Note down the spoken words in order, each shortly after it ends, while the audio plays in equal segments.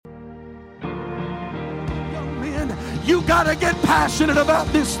You got to get passionate about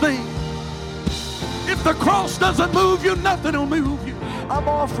this thing. If the cross doesn't move you, nothing will move you. I'm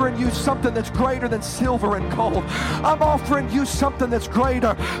offering you something that's greater than silver and gold. I'm offering you something that's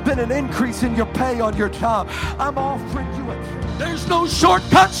greater than an increase in your pay on your job. I'm offering you There's no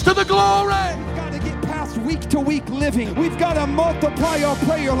shortcuts to the glory. We've got to get past week-to-week living. We've got to multiply our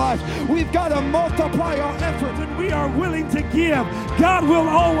prayer life. We've got to multiply our effort. And we are willing to give. God will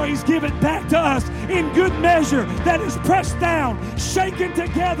always give it back to us in good measure that is pressed down, shaken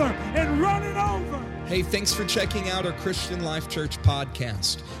together, and running over. Hey, thanks for checking out our Christian Life Church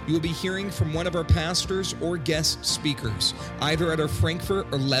podcast. You will be hearing from one of our pastors or guest speakers, either at our Frankfort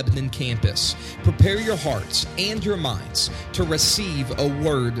or Lebanon campus. Prepare your hearts and your minds to receive a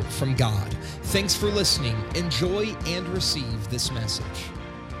word from God. Thanks for listening. Enjoy and receive this message.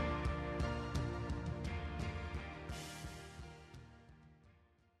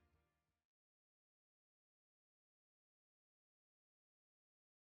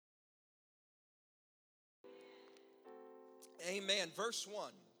 Amen. Verse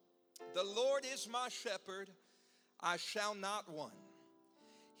 1. The Lord is my shepherd, I shall not want.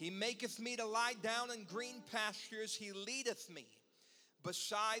 He maketh me to lie down in green pastures. He leadeth me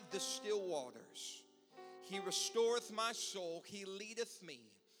beside the still waters. He restoreth my soul. He leadeth me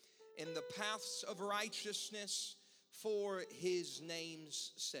in the paths of righteousness for his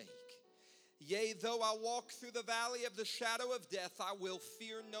name's sake. Yea, though I walk through the valley of the shadow of death, I will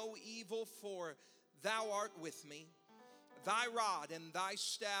fear no evil, for thou art with me. Thy rod and thy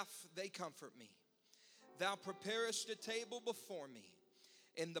staff, they comfort me. Thou preparest a table before me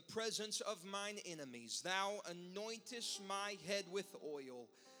in the presence of mine enemies. Thou anointest my head with oil.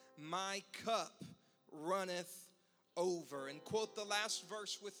 My cup runneth over. And quote the last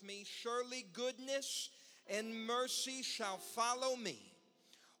verse with me. Surely goodness and mercy shall follow me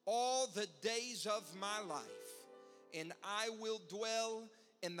all the days of my life, and I will dwell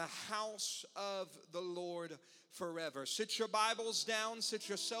in the house of the Lord forever. Sit your Bibles down, sit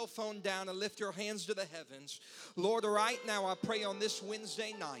your cell phone down, and lift your hands to the heavens. Lord, right now I pray on this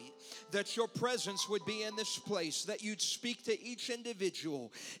Wednesday night that your presence would be in this place, that you'd speak to each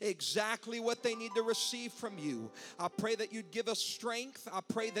individual exactly what they need to receive from you. I pray that you'd give us strength. I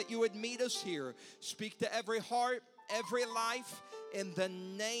pray that you would meet us here. Speak to every heart, every life. In the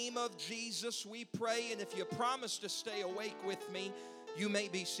name of Jesus we pray. And if you promise to stay awake with me, you may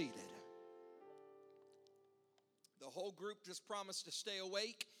be seated. The whole group just promised to stay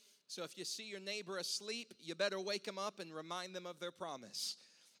awake. So if you see your neighbor asleep, you better wake them up and remind them of their promise.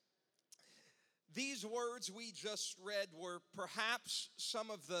 These words we just read were perhaps some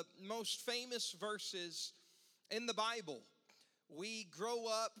of the most famous verses in the Bible. We grow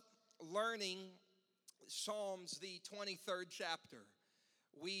up learning Psalms, the 23rd chapter.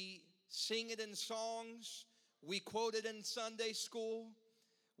 We sing it in songs. We quote it in Sunday school.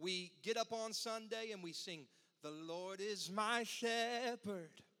 We get up on Sunday and we sing, the Lord is my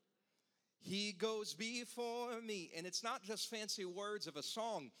shepherd. He goes before me. And it's not just fancy words of a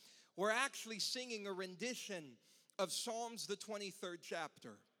song. We're actually singing a rendition of Psalms, the 23rd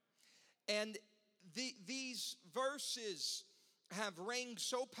chapter. And these verses have rang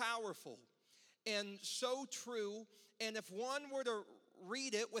so powerful and so true. And if one were to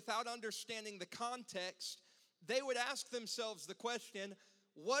read it without understanding the context, they would ask themselves the question,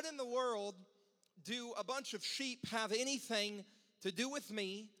 what in the world do a bunch of sheep have anything to do with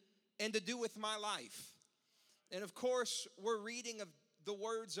me and to do with my life? And of course, we're reading of the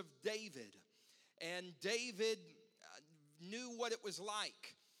words of David. And David knew what it was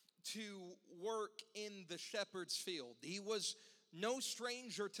like to work in the shepherd's field. He was no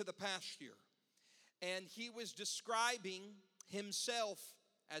stranger to the pasture. And he was describing himself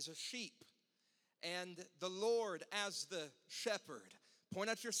as a sheep and the Lord as the shepherd. Point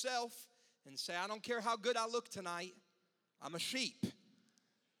at yourself and say, I don't care how good I look tonight, I'm a sheep.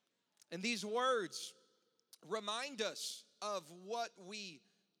 And these words remind us of what we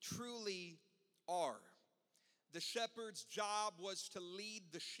truly are. The shepherd's job was to lead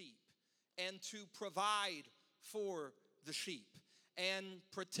the sheep and to provide for the sheep and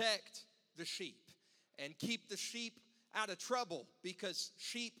protect the sheep and keep the sheep out of trouble, because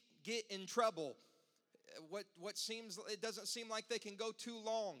sheep get in trouble. It doesn't seem like they can go too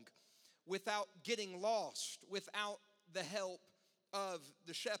long without getting lost, without the help of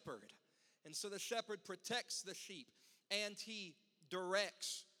the shepherd. And so the shepherd protects the sheep and he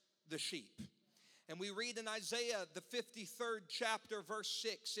directs the sheep. And we read in Isaiah, the 53rd chapter, verse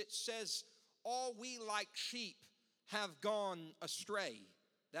 6, it says, all we like sheep have gone astray.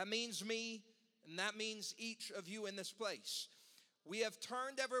 That means me, and that means each of you in this place. We have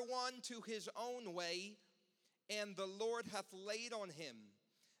turned everyone to his own way, and the Lord hath laid on him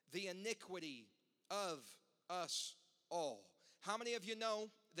the iniquity of us all. How many of you know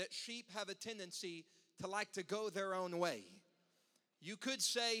that sheep have a tendency to like to go their own way? You could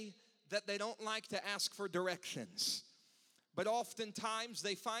say that they don't like to ask for directions, but oftentimes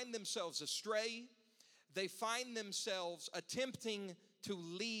they find themselves astray. They find themselves attempting to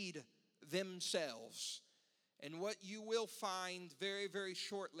lead themselves. And what you will find very, very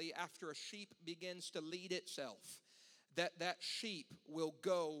shortly after a sheep begins to lead itself, that sheep will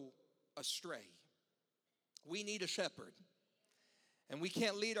go astray. We need a shepherd. And we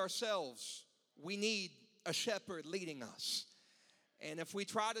can't lead ourselves. We need a shepherd leading us. And if we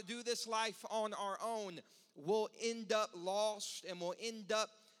try to do this life on our own, we'll end up lost and we'll end up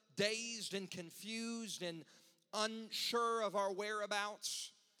dazed and confused and unsure of our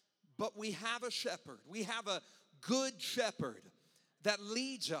whereabouts. But we have a shepherd. We have a good shepherd that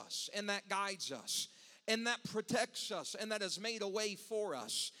leads us and that guides us and that protects us and that has made a way for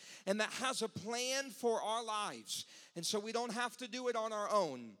us and that has a plan for our lives. And so we don't have to do it on our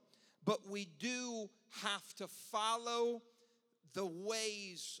own, but we do have to follow the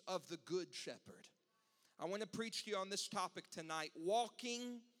ways of the good shepherd. I want to preach to you on this topic tonight,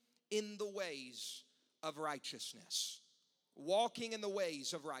 walking in the ways of righteousness. Walking in the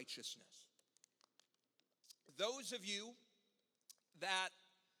ways of righteousness. Those of you that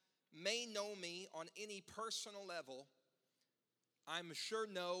may know me on any personal level, I'm sure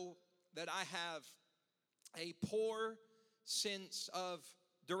know that I have a poor sense of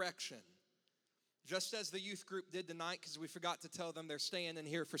direction. Just as the youth group did tonight, because we forgot to tell them they're staying in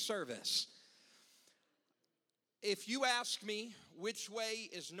here for service. If you ask me which way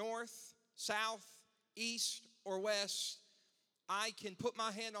is north, south, east, or west, I can put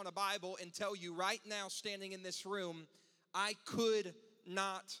my hand on a Bible and tell you right now, standing in this room, I could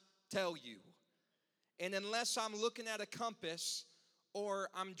not tell you. And unless I'm looking at a compass or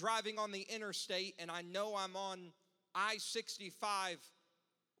I'm driving on the interstate and I know I'm on I-65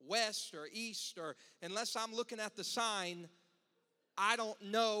 west or east, or unless I'm looking at the sign, I don't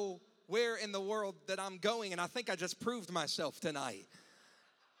know where in the world that I'm going. And I think I just proved myself tonight.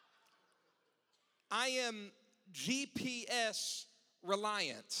 I am GPS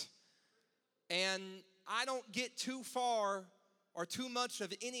reliant, and I don't get too far or too much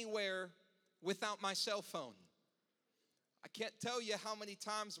of anywhere without my cell phone. I can't tell you how many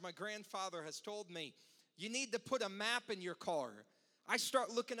times my grandfather has told me, you need to put a map in your car. I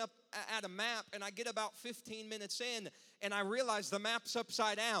start looking up at a map and I get about 15 minutes in and I realize the map's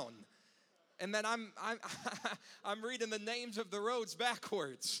upside down. And then I'm reading the names of the roads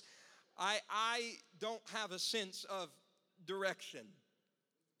backwards. I don't have a sense of direction.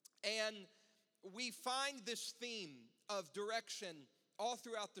 And we find this theme of direction all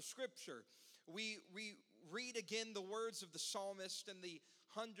throughout the scripture. We read again the words of the psalmist in the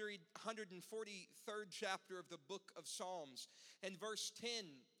 143rd chapter of the book of Psalms. And verse 10,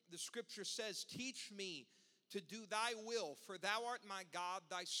 the scripture says, teach me to do thy will, for thou art my God,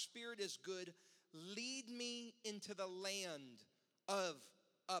 thy spirit is good. Lead me into the land of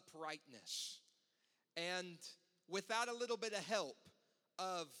uprightness. And without a little bit of help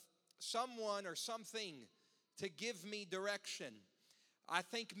of someone or something to give me direction, I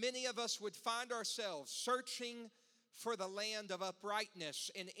think many of us would find ourselves searching for the land of uprightness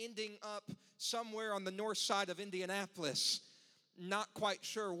and ending up somewhere on the north side of Indianapolis, not quite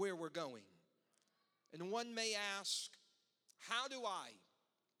sure where we're going. And one may ask, how do I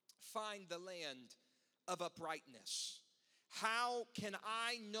find the land of uprightness? How can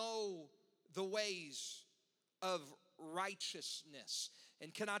I know the ways of righteousness?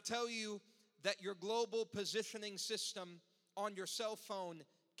 And can I tell you that your global positioning system on your cell phone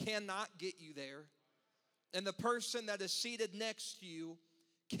cannot get you there? And the person that is seated next to you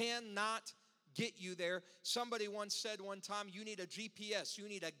cannot get you there. Somebody once said one time, you need a GPS. You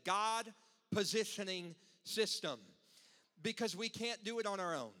need a God positioning system, because we can't do it on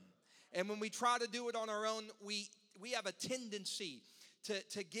our own. And when we try to do it on our own, we have a tendency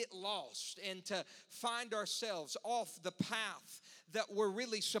to get lost and to find ourselves off the path that we're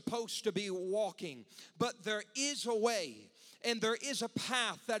really supposed to be walking. But there is a way, and there is a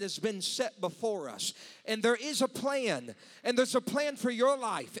path that has been set before us. And there is a plan. And there's a plan for your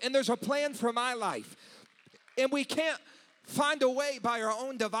life. And there's a plan for my life. And we can't find a way by our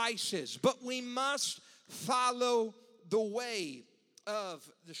own devices. But we must follow the way of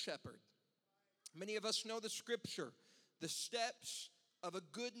the shepherd. Many of us know the scripture. The steps of a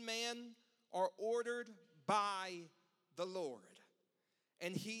good man are ordered by the Lord,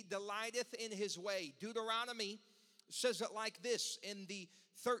 and he delighteth in his way. Deuteronomy says it like this in the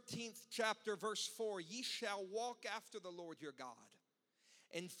 13th chapter, verse 4, ye shall walk after the Lord your God,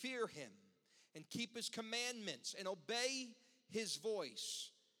 and fear him, and keep his commandments, and obey his voice,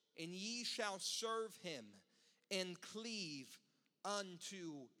 and ye shall serve him, and cleave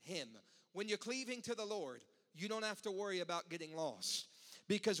unto him. When you're cleaving to the Lord, you don't have to worry about getting lost.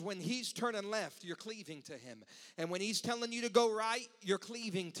 Because when he's turning left, you're cleaving to him. And when he's telling you to go right, you're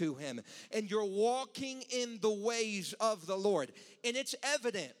cleaving to him. And you're walking in the ways of the Lord. And it's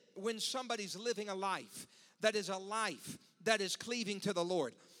evident when somebody's living a life that is cleaving to the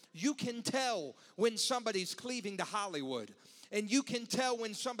Lord. You can tell when somebody's cleaving to Hollywood. And you can tell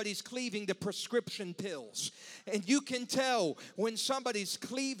when somebody's cleaving to prescription pills. And you can tell when somebody's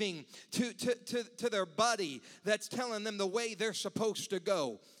cleaving to their buddy that's telling them the way they're supposed to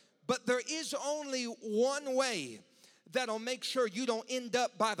go. But there is only one way that'll make sure you don't end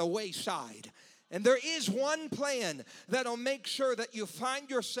up by the wayside. And there is one plan that'll make sure that you find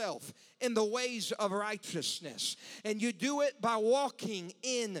yourself in the ways of righteousness. And you do it by walking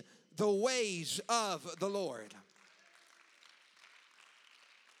in the ways of the Lord.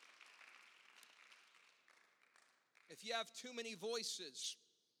 If you have too many voices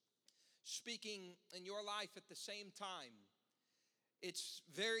speaking in your life at the same time, it's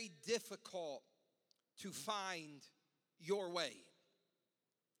very difficult to find your way.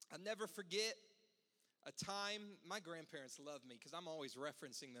 I'll never forget a time, my grandparents love me because I'm always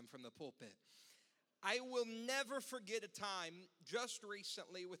referencing them from the pulpit. I will never forget a time just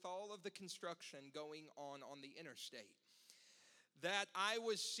recently with all of the construction going on the interstate that I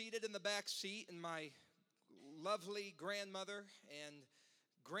was seated in the back seat and my lovely grandmother and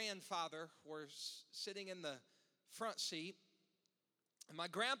grandfather were sitting in the front seat. And my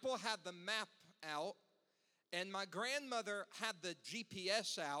grandpa had the map out, and my grandmother had the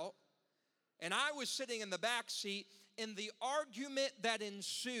GPS out, and I was sitting in the back seat, and the argument that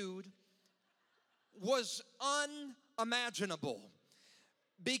ensued was unimaginable.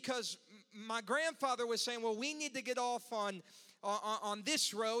 Because my grandfather was saying, well, we need to get off on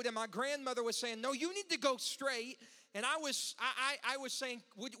this road, and my grandmother was saying, no, you need to go straight. And I was saying,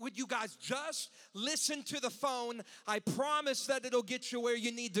 would you guys just listen to the phone? I promise that it'll get you where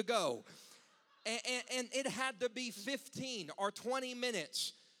you need to go. And it had to be 15 or 20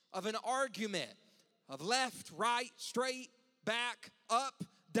 minutes of an argument of left, right, straight, back, up,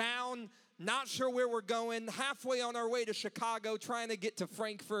 down, not sure where we're going, halfway on our way to Chicago, trying to get to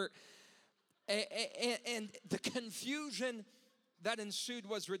Frankfurt. And the confusion that ensued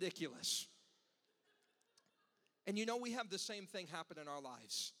was ridiculous. And you know, we have the same thing happen in our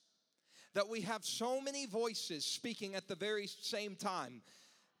lives. That we have so many voices speaking at the very same time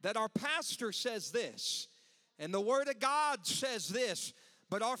that our pastor says this, and the Word of God says this,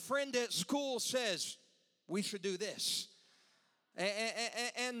 but our friend at school says we should do this.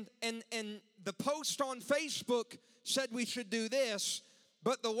 And the post on Facebook said we should do this,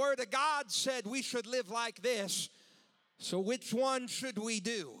 but the Word of God said we should live like this. So which one should we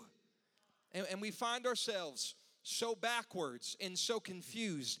do? And we find ourselves so backwards and so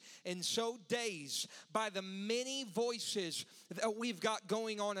confused and so dazed by the many voices that we've got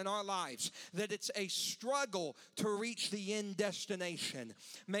going on in our lives that it's a struggle to reach the end destination.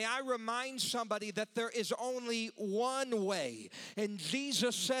 May I remind somebody that there is only one way, and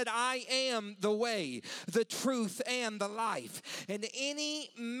Jesus said, I am the way, the truth, and the life. And any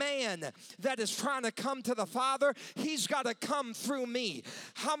man that is trying to come to the Father, he's got to come through me.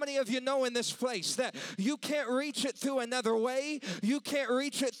 How many of you know in this place that you can't reach it through another way? You can't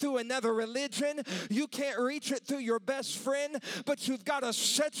reach it through another religion. You can't reach it through your best friend, but you've got to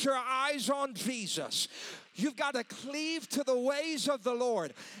set your eyes on Jesus. You've got to cleave to the ways of the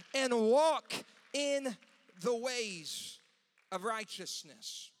Lord and walk in the ways of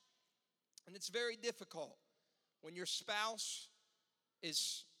righteousness. And it's very difficult when your spouse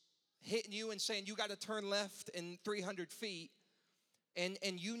is hitting you and saying you got to turn left in 300 feet. And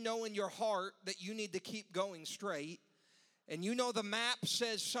you know in your heart that you need to keep going straight. And you know the map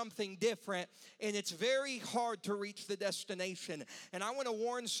says something different. And it's very hard to reach the destination. And I want to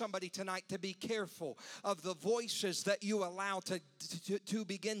warn somebody tonight to be careful of the voices that you allow to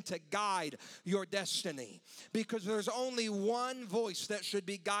begin to guide your destiny. Because there's only one voice that should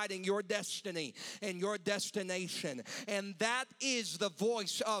be guiding your destiny and your destination. And that is the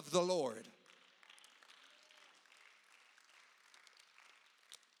voice of the Lord.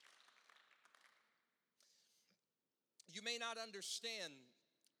 You may not understand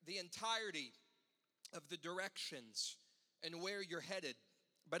the entirety of the directions and where you're headed,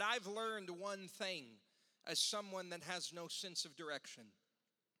 but I've learned one thing as someone that has no sense of direction.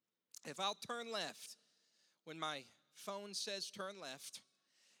 If I'll turn left when my phone says turn left,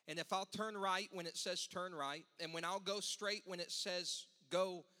 And if I'll turn right when it says turn right, and when I'll go straight when it says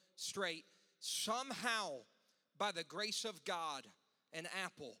go straight, somehow, by the grace of God and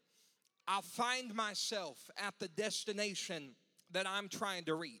Apple, I'll find myself at the destination that I'm trying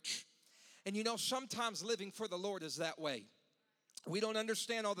to reach. And you know, sometimes living for the Lord is that way. We don't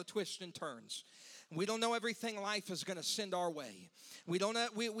understand all the twists and turns. We don't know everything life is going to send our way.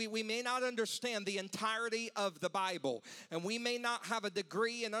 We may not understand the entirety of the Bible, and we may not have a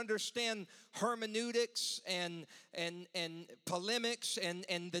degree and understand hermeneutics and polemics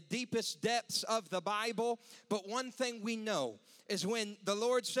and the deepest depths of the Bible. But one thing we know is when the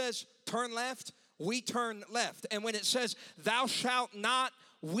Lord says turn left, we turn left. And when it says thou shalt not,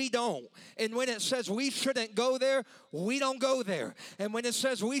 we don't. And when it says we shouldn't go there, we don't go there. And when it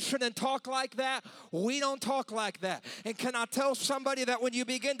says we shouldn't talk like that, we don't talk like that. And can I tell somebody that when you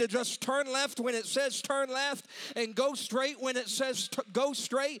begin to just turn left when it says turn left and go straight when it says go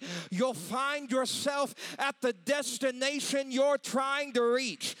straight, you'll find yourself at the destination you're trying to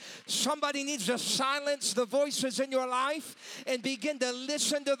reach. Somebody needs to silence the voices in your life and begin to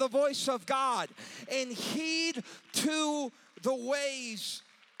listen to the voice of God and heed to the ways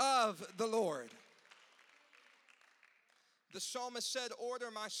of the Lord. The psalmist said, order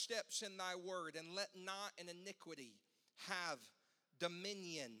my steps in thy word, and let not an iniquity have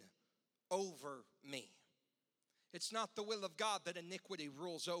dominion over me. It's not the will of God that iniquity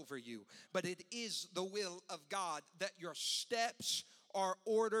rules over you, but it is the will of God that your steps are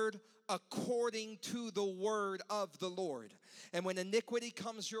ordered according to the word of the Lord. And when iniquity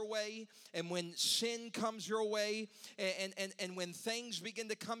comes your way, and when sin comes your way, and when things begin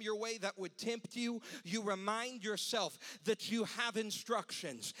to come your way that would tempt you, you remind yourself that you have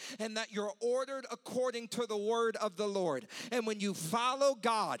instructions and that you're ordered according to the word of the Lord. And when you follow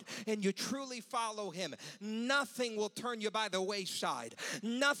God and you truly follow Him, nothing will turn you by the wayside.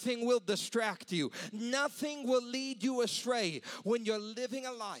 Nothing will distract you. Nothing will lead you astray when you're living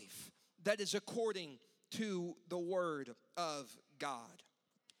a life that is according to the word of God.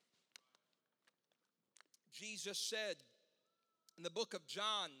 Jesus said in the book of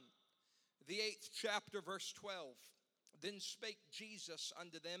John, the 8th chapter, verse 12, then spake Jesus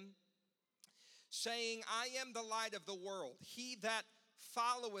unto them, saying, I am the light of the world. He that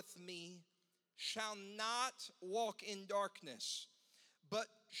followeth me shall not walk in darkness, but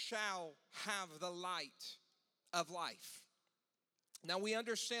shall have the light of life. Now we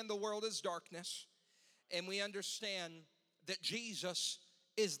understand the world is darkness, and we understand that Jesus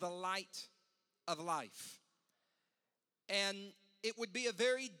is the light of life. And it would be a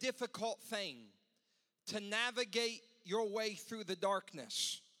very difficult thing to navigate your way through the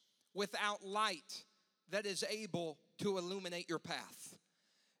darkness without light that is able to illuminate your path.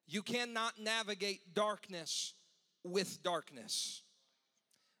 You cannot navigate darkness with darkness.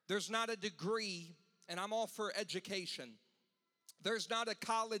 There's not a degree, and I'm all for education. There's not a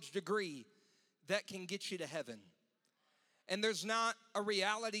college degree that can get you to heaven. And there's not a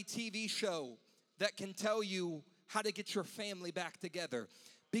reality TV show that can tell you how to get your family back together,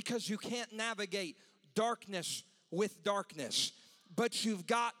 because you can't navigate darkness with darkness. But you've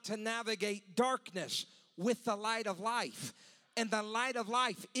got to navigate darkness with the light of life. And the light of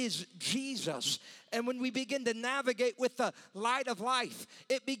life is Jesus. And when we begin to navigate with the light of life,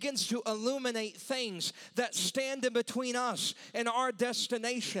 it begins to illuminate things that stand in between us and our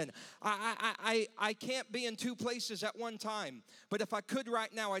destination. I can't be in two places at one time, but if I could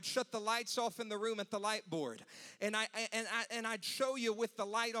right now, I'd shut the lights off in the room at the light board, and I'd show you with the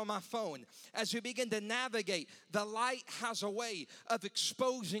light on my phone. As you begin to navigate, the light has a way of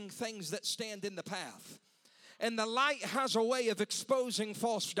exposing things that stand in the path. And the light has a way of exposing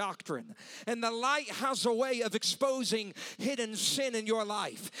false doctrine. And the light has a way of exposing hidden sin in your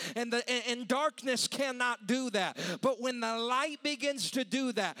life. And darkness cannot do that. But when the light begins to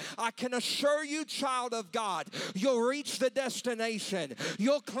do that, I can assure you, child of God, you'll reach the destination.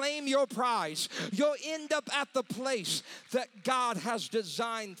 You'll claim your prize. You'll end up at the place that God has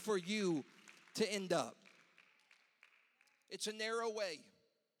designed for you to end up. It's a narrow way.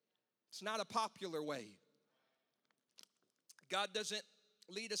 It's not a popular way. God doesn't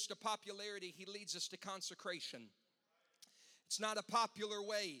lead us to popularity, He leads us to consecration. It's not a popular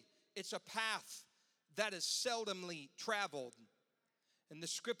way, it's a path that is seldomly traveled. And the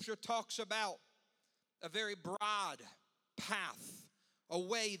scripture talks about a very broad path, a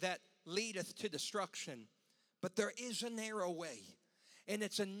way that leadeth to destruction. But there is a narrow way, and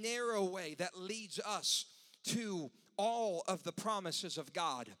it's a narrow way that leads us to all of the promises of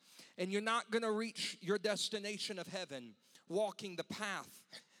God. And you're not going to reach your destination of heaven walking the path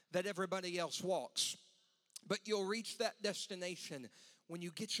that everybody else walks. But you'll reach that destination when you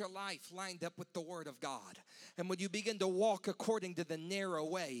get your life lined up with the Word of God, and when you begin to walk according to the narrow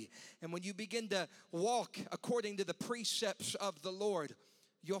way, and when you begin to walk according to the precepts of the Lord,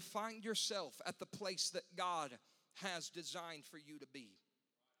 you'll find yourself at the place that God has designed for you to be.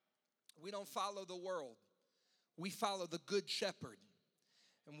 We don't follow the world. We follow the Good Shepherd.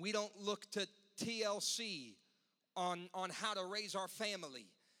 And we don't look to TLC on how to raise our family.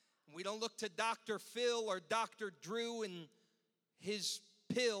 We don't look to Dr. Phil or Dr. Drew and his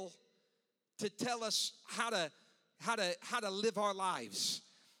pill to tell us how to live our lives.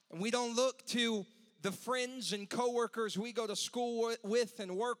 And we don't look to the friends and coworkers we go to school with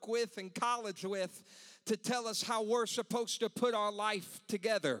and work with and college with to tell us how we're supposed to put our life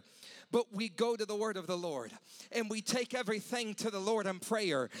together. But we go to the Word of the Lord, and we take everything to the Lord in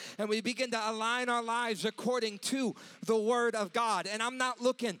prayer, and we begin to align our lives according to the Word of God. And I'm not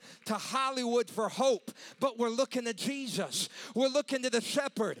looking to Hollywood for hope, but we're looking to Jesus. We're looking to the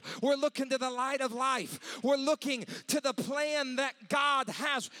Shepherd. We're looking to the light of life. We're looking to the plan that God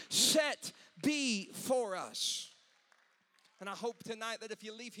has set before us. And I hope tonight that if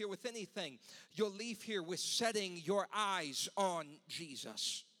you leave here with anything, you'll leave here with setting your eyes on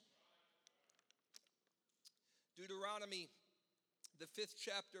Jesus. Deuteronomy, the 5th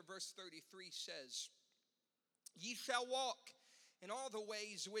chapter, verse 33 says, "Ye shall walk in all the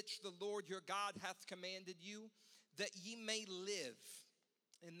ways which the Lord your God hath commanded you, that ye may live,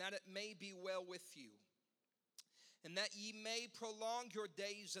 and that it may be well with you, and that ye may prolong your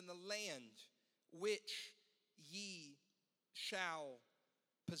days in the land which ye shall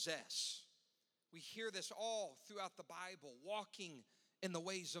possess." We hear this all throughout the Bible, walking in the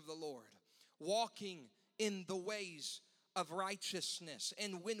ways of the Lord, walking in the ways of righteousness.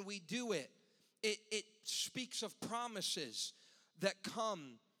 And when we do it, it speaks of promises that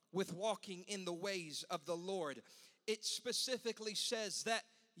come with walking in the ways of the Lord. It specifically says that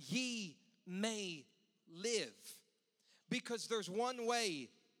ye may live, because there's one way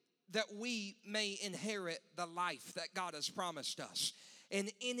that we may inherit the life that God has promised us.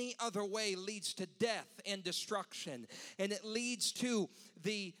 And any other way leads to death and destruction. And it leads to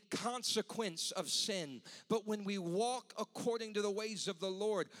the consequence of sin. But when we walk according to the ways of the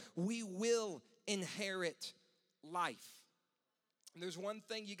Lord, we will inherit life. And there's one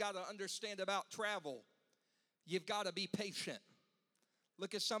thing you got to understand about travel. You've got to be patient.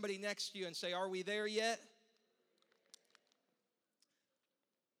 Look at somebody next to you and say, "Are we there yet?"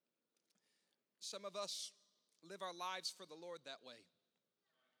 Some of us live our lives for the Lord that way.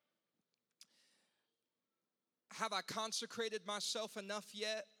 Have I consecrated myself enough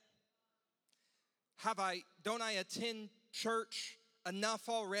yet? Don't I attend church enough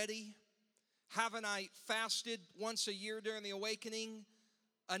already? Haven't I fasted once a year during the awakening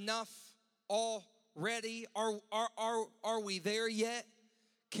enough already? Are we there yet?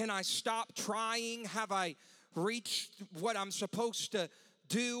 Can I stop trying? Have I reached what I'm supposed to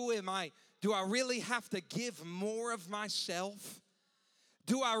do? Do I really have to give more of myself?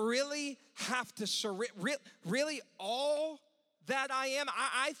 Do I really have to surrender, really all that I am?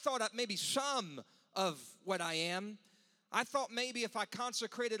 I thought maybe some of what I am. I thought maybe if I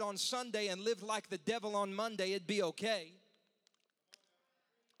consecrated on Sunday and lived like the devil on Monday, it'd be okay.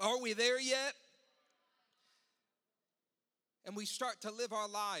 Are we there yet? And we start to live our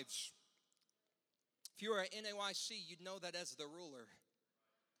lives. If you were at NAYC, you'd know that as the ruler.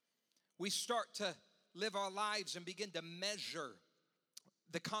 We start to live our lives and begin to measure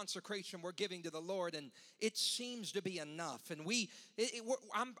the consecration we're giving to the Lord, and it seems to be enough. And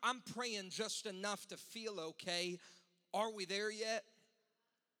I'm praying just enough to feel okay. Are we there yet?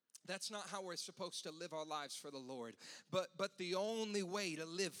 That's not how we're supposed to live our lives for the Lord. But the only way to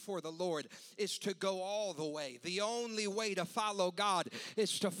live for the Lord is to go all the way. The only way to follow God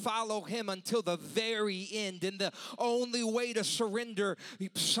is to follow Him until the very end. And the only way to surrender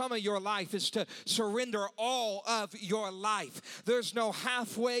some of your life is to surrender all of your life. There's no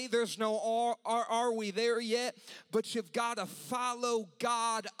halfway. There's no are we there yet? But you've got to follow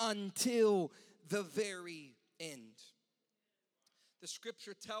God until the very end. The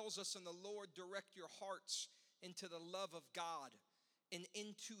scripture tells us, "And the Lord direct your hearts into the love of God and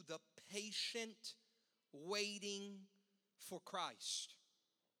into the patient waiting for Christ."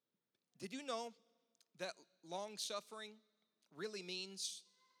 Did you know that long suffering really means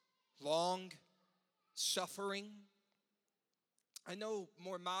long suffering? I know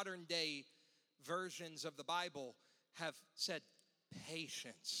more modern day versions of the Bible have said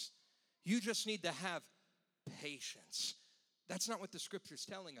patience. You just need to have patience. That's not what the scripture's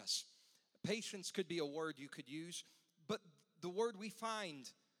telling us. Patience could be a word you could use, but the word we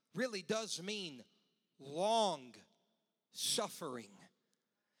find really does mean long suffering.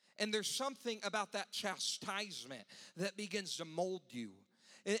 And there's something about that chastisement that begins to mold you.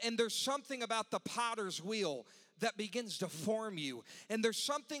 And there's something about the potter's wheel that begins to form you. And there's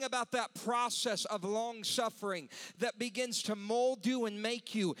something about that process of long suffering that begins to mold you and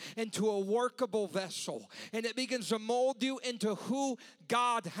make you into a workable vessel. And it begins to mold you into who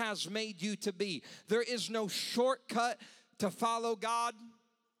God has made you to be. There is no shortcut to follow God.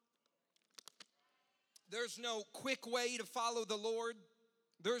 There's no quick way to follow the Lord.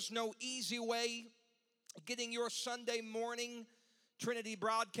 There's no easy way. Getting your Sunday morning Trinity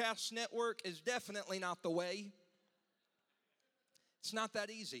Broadcast Network is definitely not the way. It's not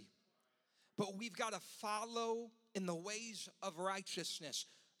that easy. But we've got to follow in the ways of righteousness,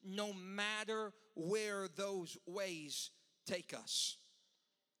 no matter where those ways take us.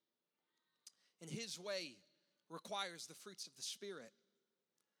 And His way requires the fruits of the Spirit.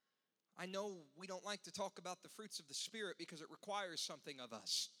 I know we don't like to talk about the fruits of the Spirit because it requires something of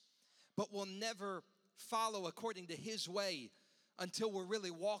us. But we'll never follow according to His way until we're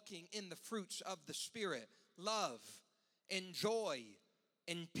really walking in the fruits of the Spirit. Love and joy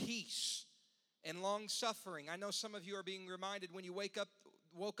and peace and long suffering. I know some of you are being reminded when you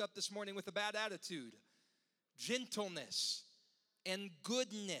woke up this morning with a bad attitude. Gentleness and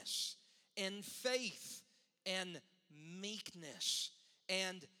goodness and faith and meekness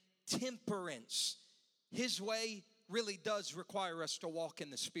and temperance. His way really does require us to walk in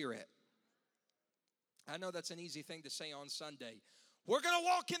the Spirit. I know that's an easy thing to say on Sunday. We're going to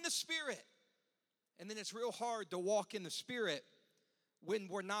walk in the Spirit. And then it's real hard to walk in the Spirit when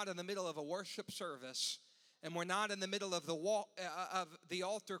we're not in the middle of a worship service and we're not in the middle of the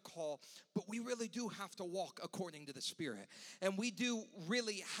altar call. But we really do have to walk according to the Spirit. And we do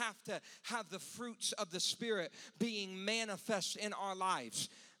really have to have the fruits of the Spirit being manifest in our lives.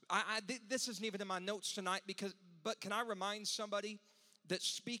 This isn't even in my notes tonight, but can I remind somebody that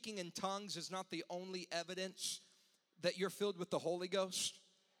speaking in tongues is not the only evidence that you're filled with the Holy Ghost?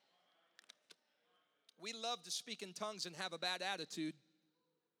 We love to speak in tongues and have a bad attitude.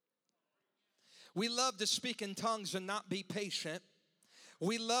 We love to speak in tongues and not be patient.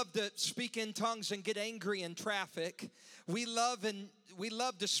 We love to speak in tongues and get angry in traffic. We love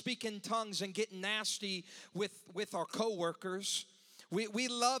to speak in tongues and get nasty with our coworkers. We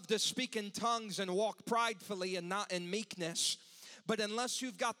love to speak in tongues and walk pridefully and not in meekness. But unless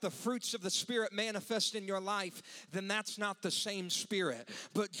you've got the fruits of the Spirit manifest in your life, then that's not the same Spirit.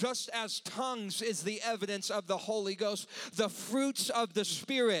 But just as tongues is the evidence of the Holy Ghost, the fruits of the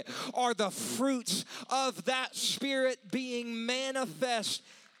Spirit are the fruits of that Spirit being manifest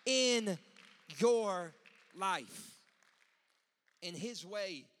in your life. And His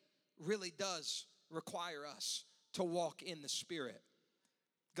way really does require us to walk in the Spirit.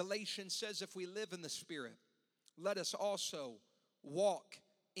 Galatians says if we live in the Spirit, let us also walk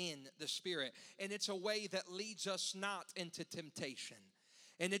in the Spirit. And it's a way that leads us not into temptation.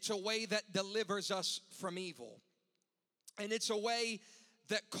 And it's a way that delivers us from evil. And it's a way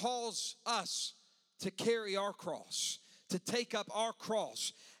that calls us to carry our cross, to take up our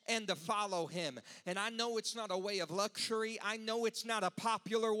cross and to follow Him. And I know it's not a way of luxury. I know it's not a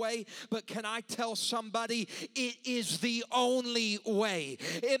popular way, but can I tell somebody it is the only way.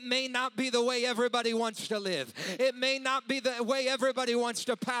 It may not be the way everybody wants to live. It may not be the way everybody wants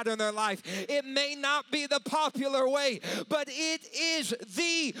to pattern their life. It may not be the popular way, but it is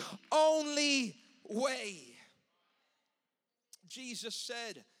the only way. Jesus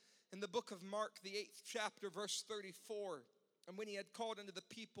said in the book of Mark, the 8th chapter, verse 34, and when He had called unto the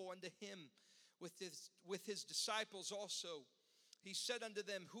people unto Him with his disciples also, He said unto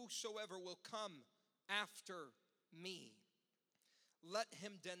them, whosoever will come after me, let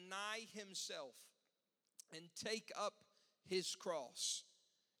him deny himself and take up his cross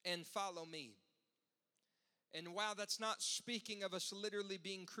and follow me. And while that's not speaking of us literally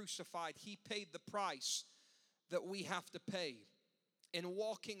being crucified, He paid the price that we have to pay. In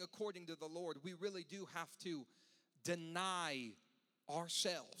walking according to the Lord, we really do have to deny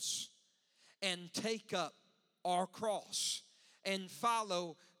ourselves and take up our cross and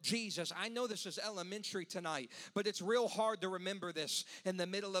follow Jesus. I know this is elementary tonight, but it's real hard to remember this in the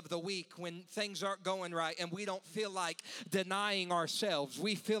middle of the week when things aren't going right and we don't feel like denying ourselves.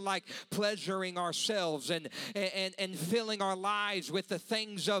 We feel like pleasuring ourselves and filling our lives with the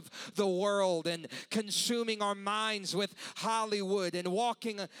things of the world and consuming our minds with Hollywood and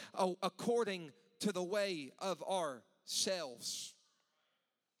walking according to the way of ourselves.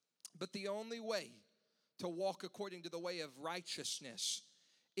 But the only way to walk according to the way of righteousness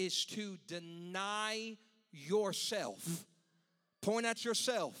is to deny yourself. Point at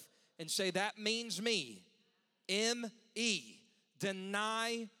yourself and say, that means me. M-E.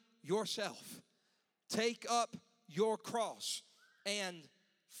 Deny yourself. Take up your cross and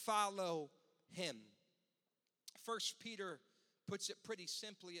follow him. 1 Peter puts it pretty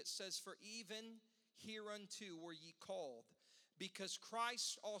simply. It says, for even hereunto were ye called, because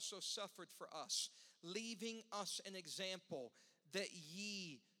Christ also suffered for us, leaving us an example that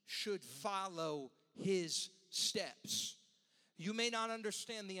ye should follow his steps. You may not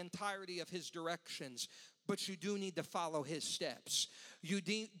understand the entirety of his directions, but you do need to follow his steps. You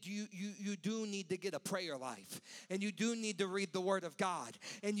do need to get a prayer life, and you do need to read the Word of God,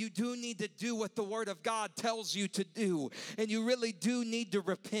 and you do need to do what the Word of God tells you to do, and you really do need to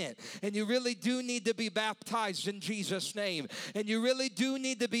repent, and you really do need to be baptized in Jesus' name, and you really do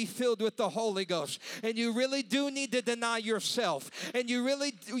need to be filled with the Holy Ghost, and you really do need to deny yourself, and you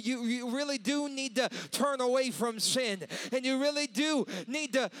really do need to turn away from sin, and you really do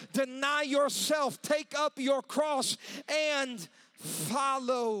need to deny yourself, take up your cross, and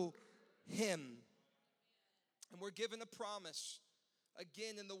follow him. And we're given a promise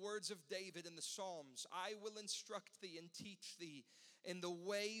again in the words of David in the Psalms. I will instruct thee and teach thee in the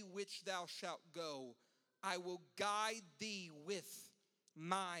way which thou shalt go. I will guide thee with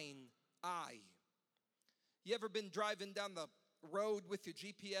mine eye. You ever been driving down the road with your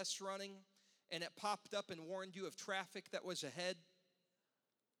GPS running and it popped up and warned you of traffic that was ahead?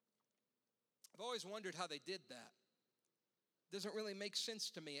 I've always wondered how they did that. Doesn't really make sense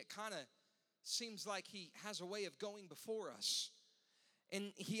to me. It kind of seems like he has a way of going before us.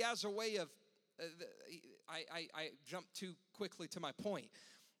 And he has a way of, I jumped too quickly to my point.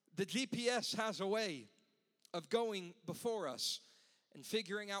 The GPS has a way of going before us and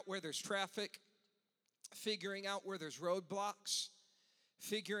figuring out where there's traffic, figuring out where there's roadblocks,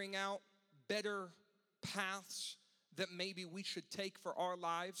 figuring out better paths that maybe we should take for our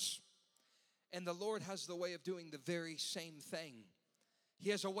lives. And the Lord has the way of doing the very same thing. He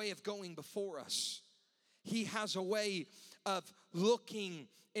has a way of going before us. He has a way of looking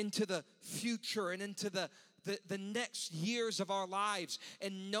into the future and into the next years of our lives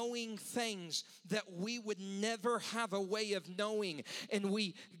and knowing things that we would never have a way of knowing. And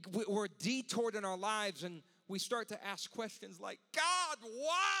we're detoured in our lives, and we start to ask questions like, God,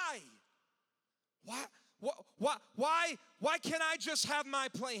 why can't I just have my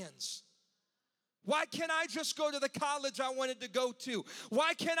plans? Why can't I just go to the college I wanted to go to?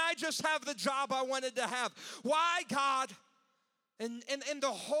 Why can't I just have the job I wanted to have? Why, God? And the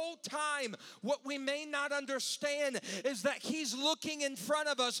whole time, what we may not understand is that he's looking in front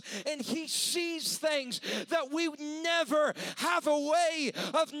of us and he sees things that we never have a way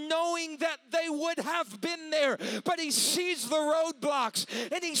of knowing that they would have been there. But he sees the roadblocks,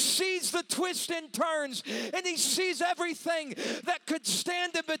 and he sees the twists and turns, and he sees everything that could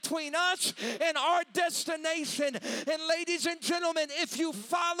stand in between us and our destination. And ladies and gentlemen, if you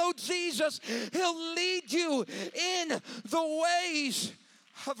follow Jesus, he'll lead you in the way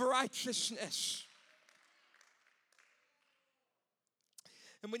of righteousness.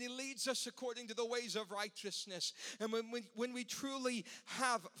 And when he leads us according to the ways of righteousness, and when we truly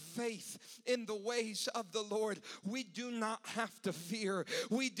have faith in the ways of the Lord, we do not have to fear.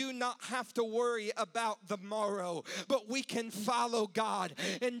 We do not have to worry about the morrow, but we can follow God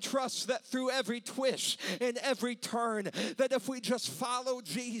and trust that through every twist and every turn, that if we just follow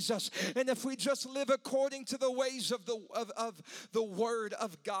Jesus and if we just live according to the ways of the Word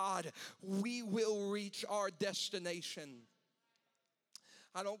of God, we will reach our destination.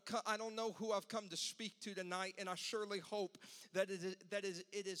 I don't know who I've come to speak to tonight, and I surely hope that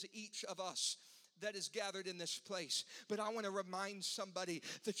it is each of us that is gathered in this place. But I want to remind somebody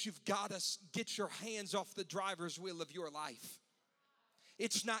that you've got to get your hands off the driver's wheel of your life.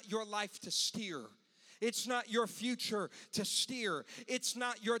 It's not your life to steer. It's not your future to steer. It's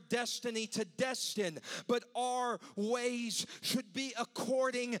not your destiny to destine. But our ways should be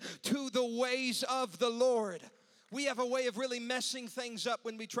according to the ways of the Lord. We have a way of really messing things up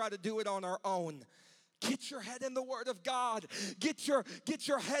when we try to do it on our own. Get your head in the Word of God. Get your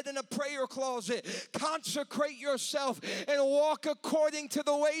head in a prayer closet. Consecrate yourself and walk according to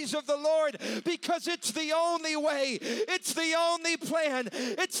the ways of the Lord, because it's the only way. It's the only plan.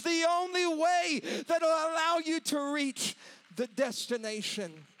 It's the only way that will allow you to reach the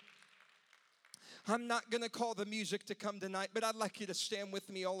destination. I'm not going to call the music to come tonight, but I'd like you to stand with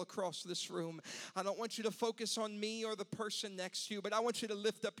me all across this room. I don't want you to focus on me or the person next to you, but I want you to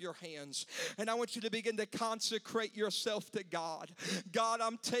lift up your hands, and I want you to begin to consecrate yourself to God. God,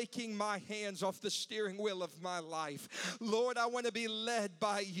 I'm taking my hands off the steering wheel of my life. Lord, I want to be led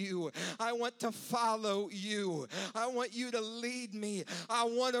by you. I want to follow you. I want you to lead me. I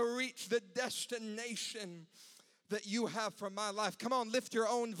want to reach the destination that you have for my life. Come on, lift your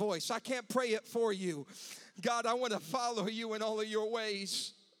own voice. I can't pray it for you. God, I want to follow you in all of your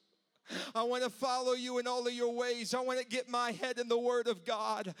ways. I want to follow you in all of your ways. I want to get my head in the Word of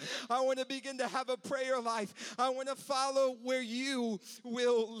God. I want to begin to have a prayer life. I want to follow where you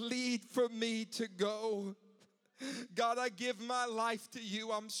will lead for me to go. God, I give my life to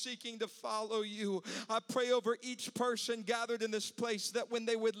you. I'm seeking to follow you. I pray over each person gathered in this place that when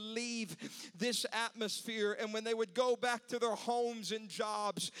they would leave this atmosphere and when they would go back to their homes and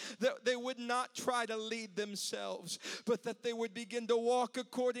jobs, that they would not try to lead themselves, but that they would begin to walk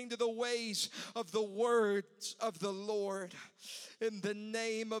according to the ways of the words of the Lord. In the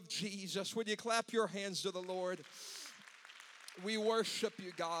name of Jesus, would you clap your hands to the Lord? We worship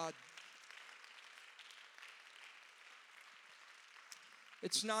you, God.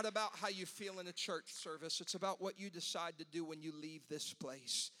 It's not about how you feel in a church service. It's about what you decide to do when you leave this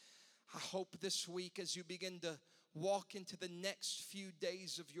place. I hope this week as you begin to walk into the next few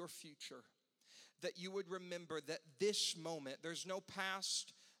days of your future, that you would remember that this moment, there's no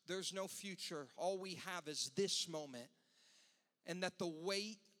past, there's no future. All we have is this moment. And that the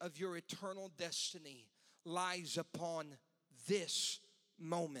weight of your eternal destiny lies upon this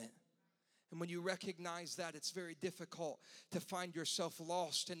moment. And when you recognize that, it's very difficult to find yourself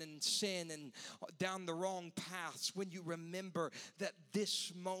lost and in sin and down the wrong paths when you remember that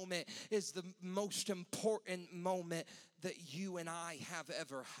this moment is the most important moment that you and I have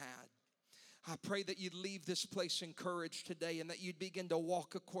ever had. I pray that you'd leave this place encouraged today and that you'd begin to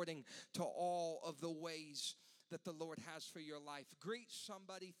walk according to all of the ways that the Lord has for your life. Greet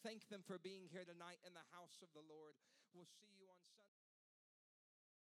somebody. Thank them for being here tonight in the house of the Lord. We'll see you on